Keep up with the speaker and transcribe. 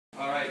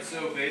Alright,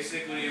 so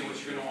basically what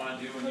you're going to want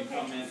to do when you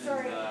come in is...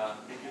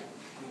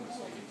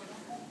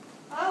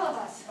 all of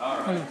us.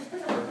 Alright,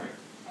 perfect.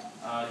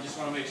 You just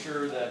want to make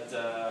sure that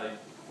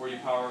before you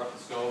power up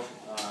the scope,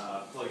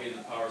 plug in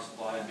the power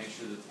supply and make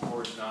sure that the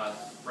cord's not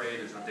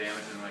frayed, there's no damage,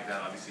 anything like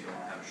that. Obviously you don't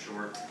want to have a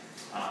short.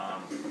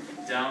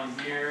 Down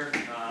here,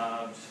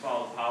 just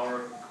follow the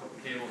power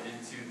cable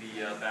into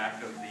the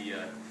back of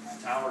the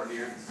tower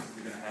here.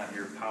 You're going to have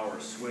your power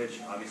switch.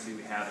 Obviously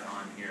we have it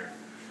on here.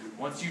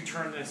 Once you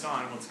turn this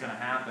on, what's going to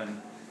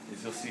happen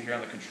is you'll see here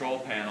on the control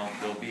panel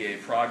there'll be a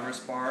progress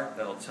bar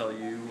that'll tell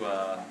you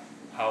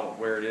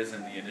where it is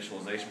in the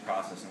initialization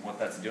process, and what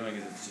that's doing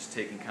is it's just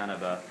taking kind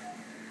of a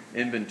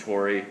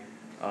inventory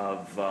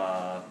of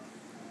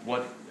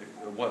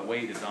what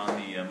weight is on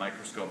the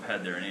microscope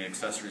head there, any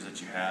accessories that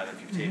you have, if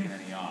you've taken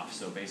any off.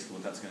 So basically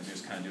what that's going to do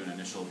is kind of do an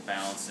initial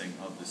balancing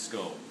of the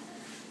scope.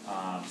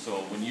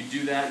 So when you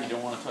do that, you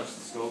don't want to touch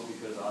the scope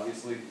because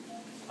obviously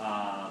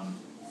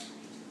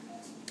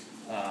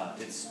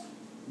it's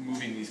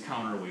moving these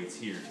counterweights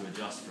here to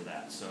adjust for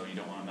that. So you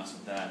don't want to mess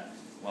with that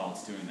while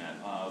it's doing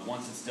that.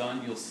 Once it's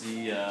done, you'll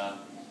see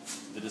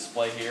the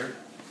display here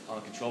on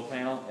the control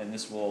panel, and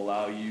this will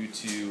allow you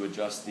to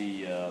adjust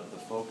the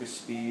focus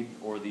speed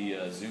or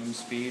the zoom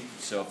speed.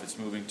 So if it's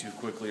moving too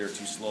quickly or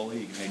too slowly,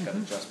 you can make that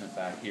adjustment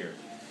back here.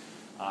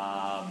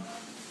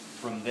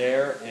 From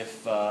there,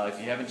 if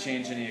you haven't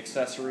changed any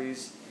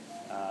accessories,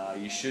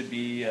 you should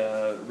be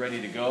ready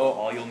to go.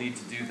 All you'll need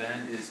to do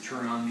then is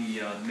turn on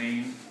the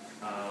main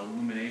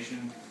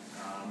illumination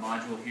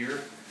module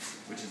here,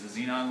 which is a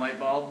xenon light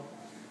bulb.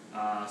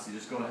 So you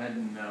just go ahead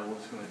and we'll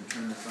just go ahead and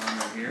turn this on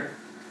right here.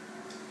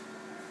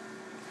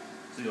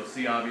 So you'll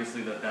see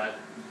obviously that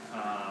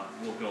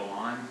will go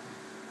on,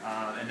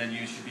 and then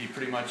you should be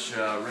pretty much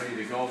ready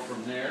to go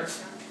from there.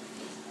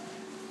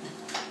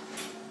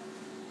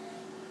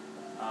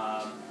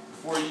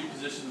 Before you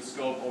position the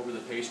scope over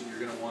the patient, you're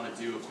going to want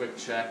to do a quick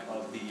check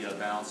of the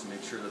balance to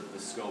make sure that the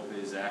scope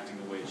is acting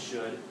the way it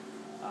should.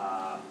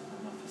 I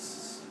don't know if this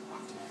is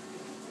locked in.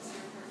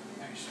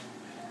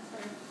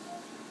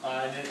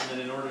 And then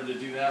in order to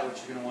do that, what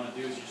you're going to want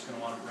to do is you're just going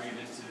to want to bring it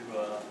into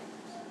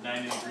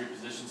 90-degree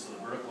position, so the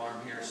vertical arm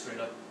here is straight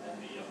up and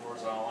the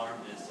horizontal arm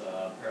is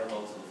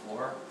parallel to the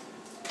floor.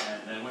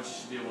 And then what you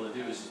should be able to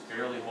do is just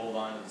barely hold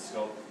on to the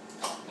scope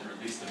and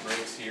release the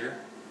brakes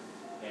here.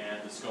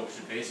 And the scope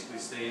should basically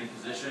stay in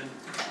position.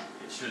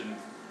 It shouldn't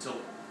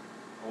tilt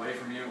away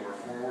from you or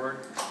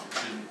forward. It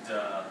shouldn't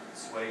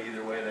sway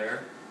either way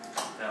there.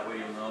 That way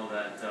you'll know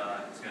that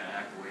it's going to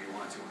act the way you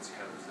want to once you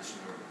have it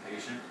positioned over the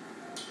patient.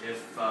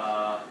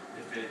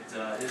 If it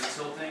is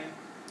tilting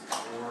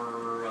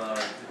or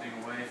dipping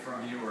away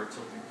from you or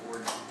tilting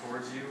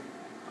towards you,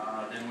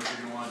 then what you're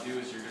going to want to do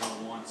is you're going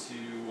to want to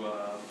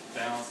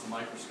balance the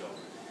microscope.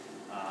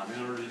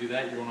 In order to do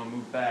that, you're going to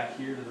move back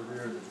here to the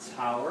rear of the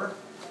tower.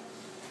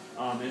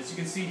 As you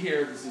can see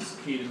here, this is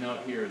key to note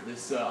here,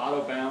 this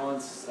auto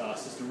balance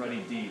system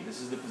ready D. This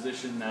is the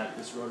position that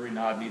this rotary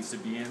knob needs to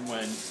be in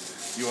when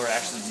you are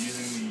actually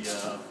using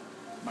the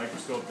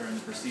microscope during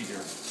the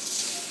procedure.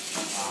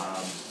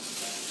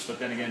 But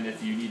then again,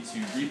 if you need to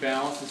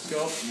rebalance the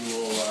scope, you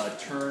will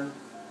turn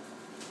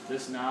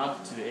this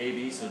knob to the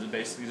AB, so to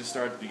basically just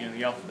start at the beginning of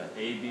the alphabet,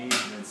 A, B, and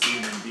then C,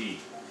 and then D.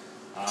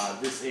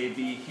 This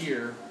AB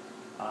here,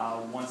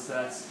 once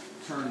that's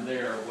turned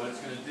there, what it's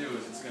going to do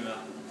is it's going to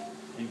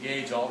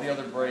engage all the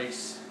other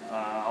brakes,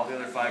 all the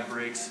other 5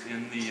 brakes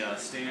in the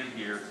stand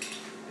here.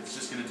 It's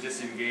just going to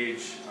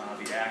disengage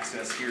the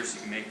access here so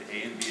you can make the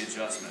A and B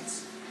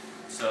adjustments.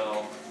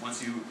 So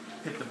once you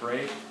hit the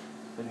brake,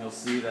 then you'll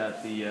see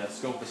that the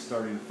scope is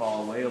starting to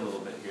fall away a little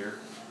bit here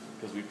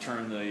because we've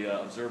turned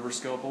the observer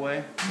scope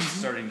away. It's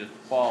starting to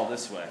fall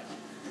this way.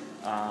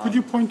 Could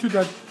you point to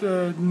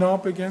that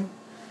knob again?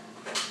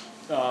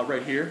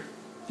 Right here?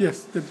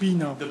 Yes, the B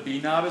knob. The B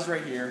knob is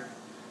right here,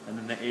 and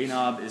then the A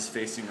knob is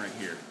facing right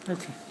here.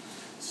 Okay.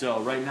 So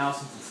right now,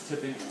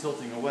 since it's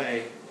tilting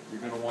away,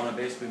 you're going to want to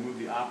basically move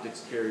the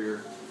optics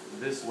carrier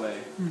this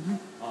way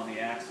on the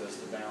axis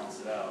to balance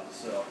it out.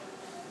 So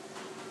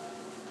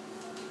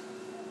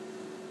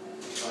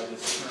if I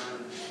just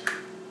turn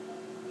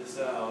this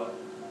out,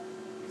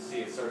 you can see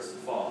it starts to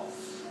fall.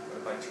 But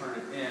if I turn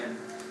it in,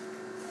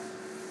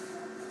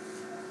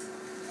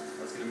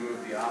 that's going to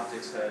move the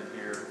optics head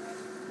here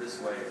this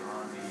way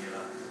on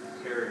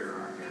the carrier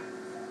arm here.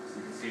 So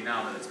you can see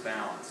now that it's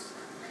balanced.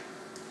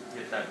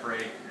 Hit that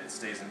brake and it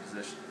stays in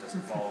position, it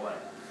doesn't fall away.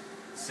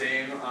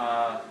 Same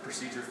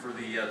procedure for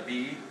the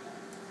B.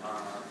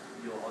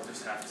 You'll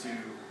just have to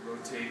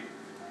rotate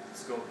the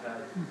scope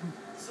head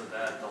so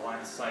that the line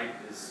of sight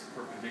is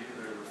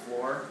perpendicular to the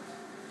floor.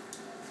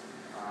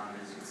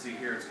 As you can see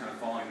here, it's kind of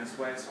falling this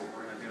way, so what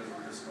we're going to do is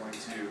we're just going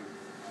to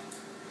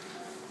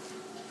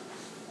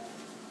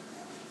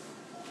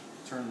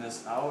turn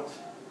this out.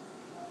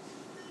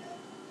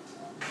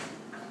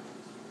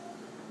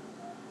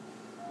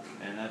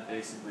 And that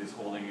basically is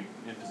holding it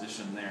in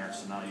position there,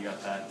 so now you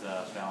got that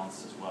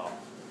balanced as well.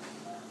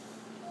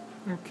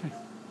 Okay.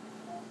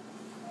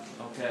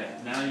 Okay,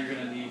 now you're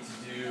going to need to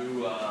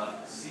do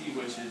C,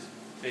 which is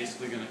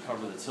basically going to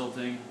cover the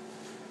tilting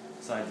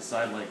side to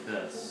side like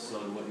this. So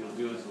what you'll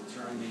do is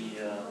you'll turn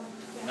the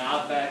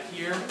knob back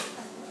here,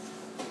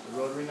 the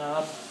rotary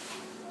knob,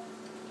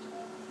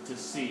 to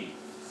C.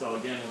 So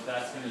again, what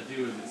that's going to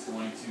do is it's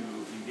going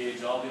to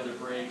engage all the other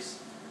brakes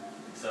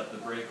except the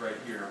brake right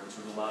here, which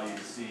would allow you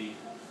to see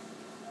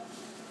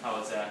how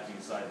it's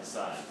acting side to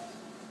side.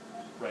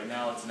 Right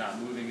now it's not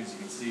moving, as you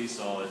can see,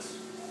 so it's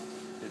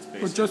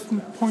basically... But just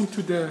point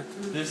to the...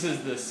 This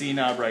is the C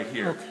knob right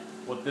here. Okay.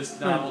 What this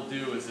knob will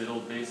do is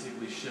it'll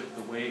basically shift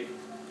the weight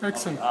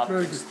Excellent. of the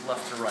Very optics good.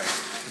 left to right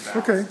to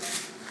balance.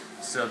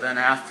 Okay. So then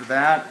after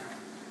that,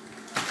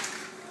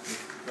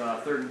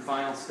 the third and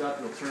final step,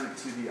 you'll turn it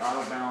to the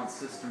auto balance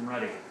system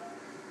ready.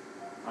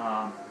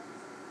 And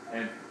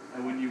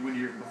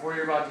before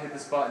you're about to hit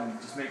this button,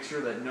 just make sure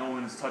that no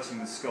one's touching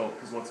the scope,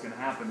 because what's going to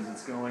happen is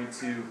it's going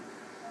to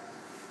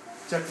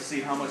check to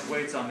see how much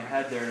weight's on the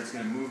head there, and it's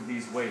going to move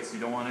these weights. You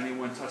don't want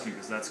anyone touching,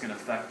 because that's going to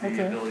affect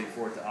the ability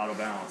for it to auto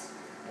balance.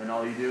 And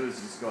all you do is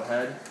just go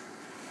ahead,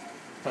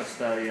 touch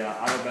the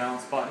auto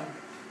balance button,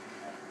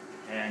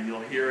 and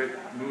you'll hear it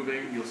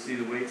moving. You'll see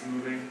the weights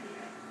moving.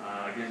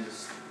 Again,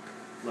 just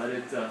let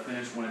it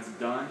finish. When it's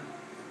done,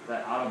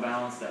 that auto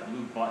balance, that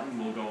blue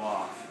button will go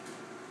off.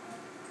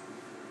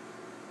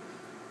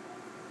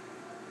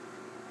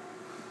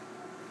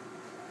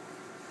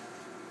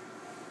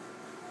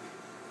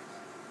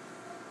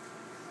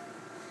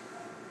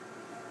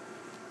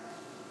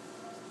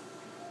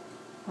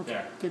 Okay.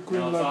 There. The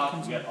green Now it's light off.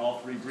 comes You on. get all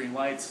 3 green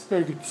lights.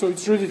 Very good. So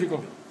it's ready to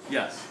go.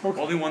 Yes.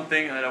 Okay. Only one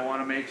thing that I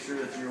want to make sure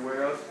that you're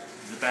aware of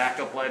is the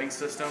backup lighting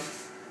system.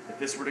 If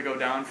this were to go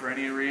down for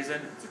any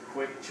reason, it's a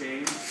quick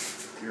change.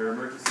 Your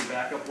emergency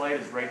backup light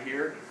is right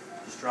here.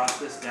 Just drop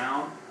this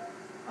down.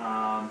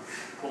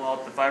 Pull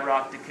out the fiber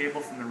optic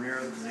cable from the rear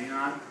of the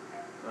xenon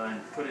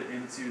and put it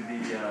into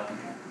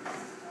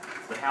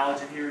the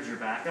halogen here is your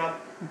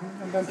backup.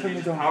 And then So turn you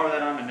it just on. power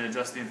that on and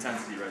adjust the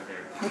intensity right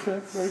there. Okay,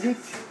 very good.